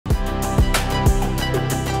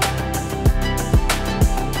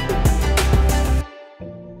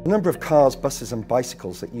The number of cars, buses and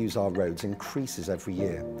bicycles that use our roads increases every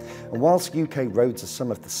year. And whilst UK roads are some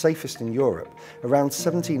of the safest in Europe, around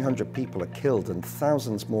 1,700 people are killed and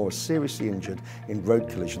thousands more are seriously injured in road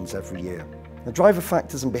collisions every year. Now, driver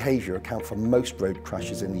factors and behaviour account for most road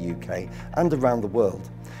crashes in the UK and around the world.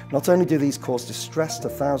 Not only do these cause distress to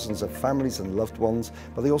thousands of families and loved ones,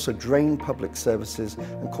 but they also drain public services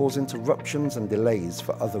and cause interruptions and delays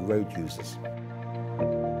for other road users.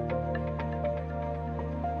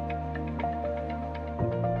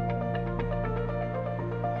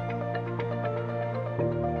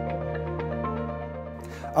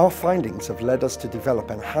 Our findings have led us to develop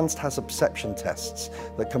enhanced hazard perception tests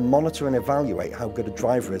that can monitor and evaluate how good a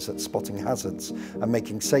driver is at spotting hazards and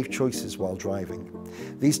making safe choices while driving.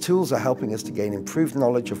 These tools are helping us to gain improved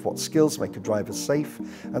knowledge of what skills make a driver safe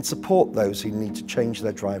and support those who need to change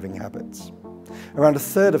their driving habits. Around a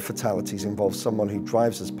third of fatalities involve someone who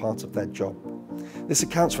drives as part of their job. This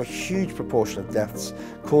accounts for a huge proportion of deaths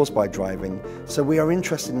caused by driving, so we are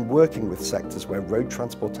interested in working with sectors where road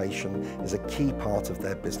transportation is a key part of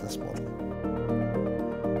their business model.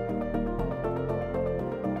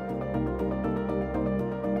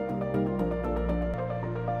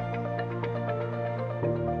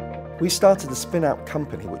 We started a spin-out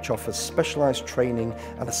company which offers specialised training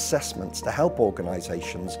and assessments to help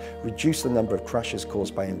organisations reduce the number of crashes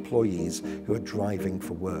caused by employees who are driving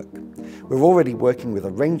for work. We're already working with a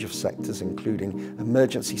range of sectors including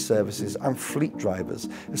emergency services and fleet drivers,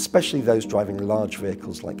 especially those driving large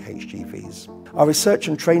vehicles like HGVs. Our research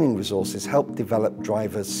and training resources help develop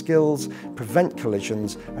drivers' skills, prevent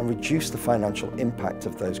collisions and reduce the financial impact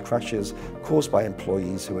of those crashes caused by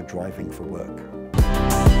employees who are driving for work.